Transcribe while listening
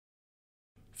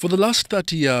For the last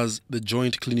 30 years, the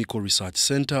Joint Clinical Research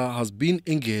Centre has been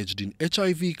engaged in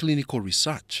HIV clinical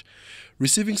research,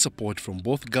 receiving support from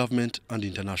both government and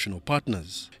international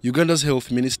partners. Uganda's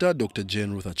Health Minister, Dr.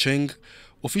 Ruth Aceng,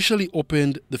 officially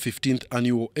opened the 15th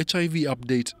annual HIV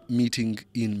update meeting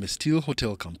in Mestil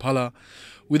Hotel Kampala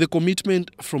with a commitment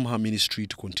from her ministry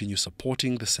to continue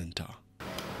supporting the centre.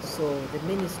 So the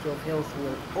Ministry of Health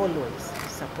will always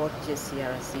support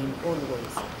JCRC in all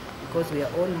ways, because we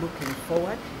are all looking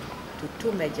forward to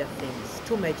two major things,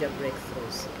 two major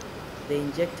breakthroughs. The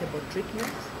injectable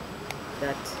treatment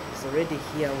that is already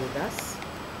here with us,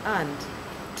 and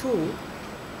two,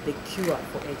 the cure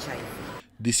for HIV.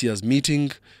 This year's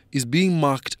meeting is being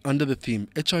marked under the theme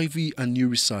HIV and New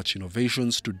Research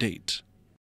Innovations to Date.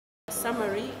 A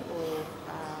summary of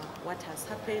what has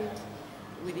happened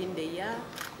within the year,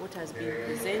 what has been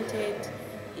presented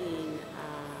in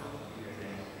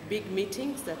big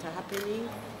meetings that are happening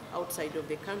outside of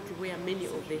the country, where many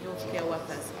of the healthcare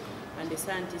workers and the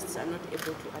scientists are not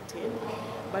able to attend.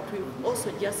 But we've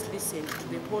also just listened to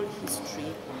the whole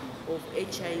history of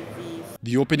HIV.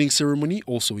 The opening ceremony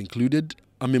also included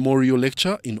a memorial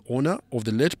lecture in honor of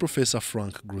the late Professor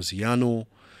Frank Graziano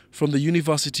from the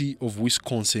University of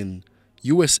Wisconsin,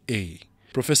 USA.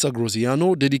 Professor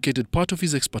Graziano dedicated part of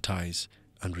his expertise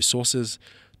and resources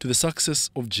to the success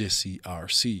of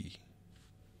JCRC.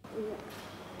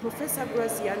 Professor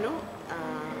Graziano,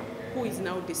 who is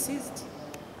now deceased,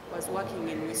 was working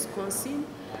in Wisconsin,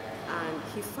 and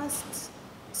he first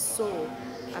saw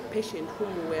a patient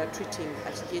whom we were treating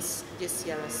at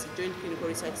JCRC, Joint Clinical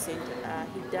Research Center.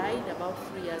 He died about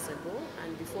 3 years ago,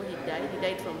 and before he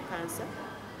died from cancer.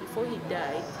 Before he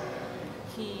died,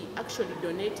 he actually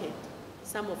donated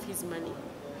some of his money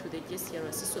to the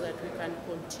JCRC so that we can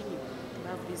continue to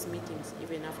have these meetings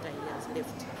even after he has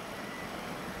left.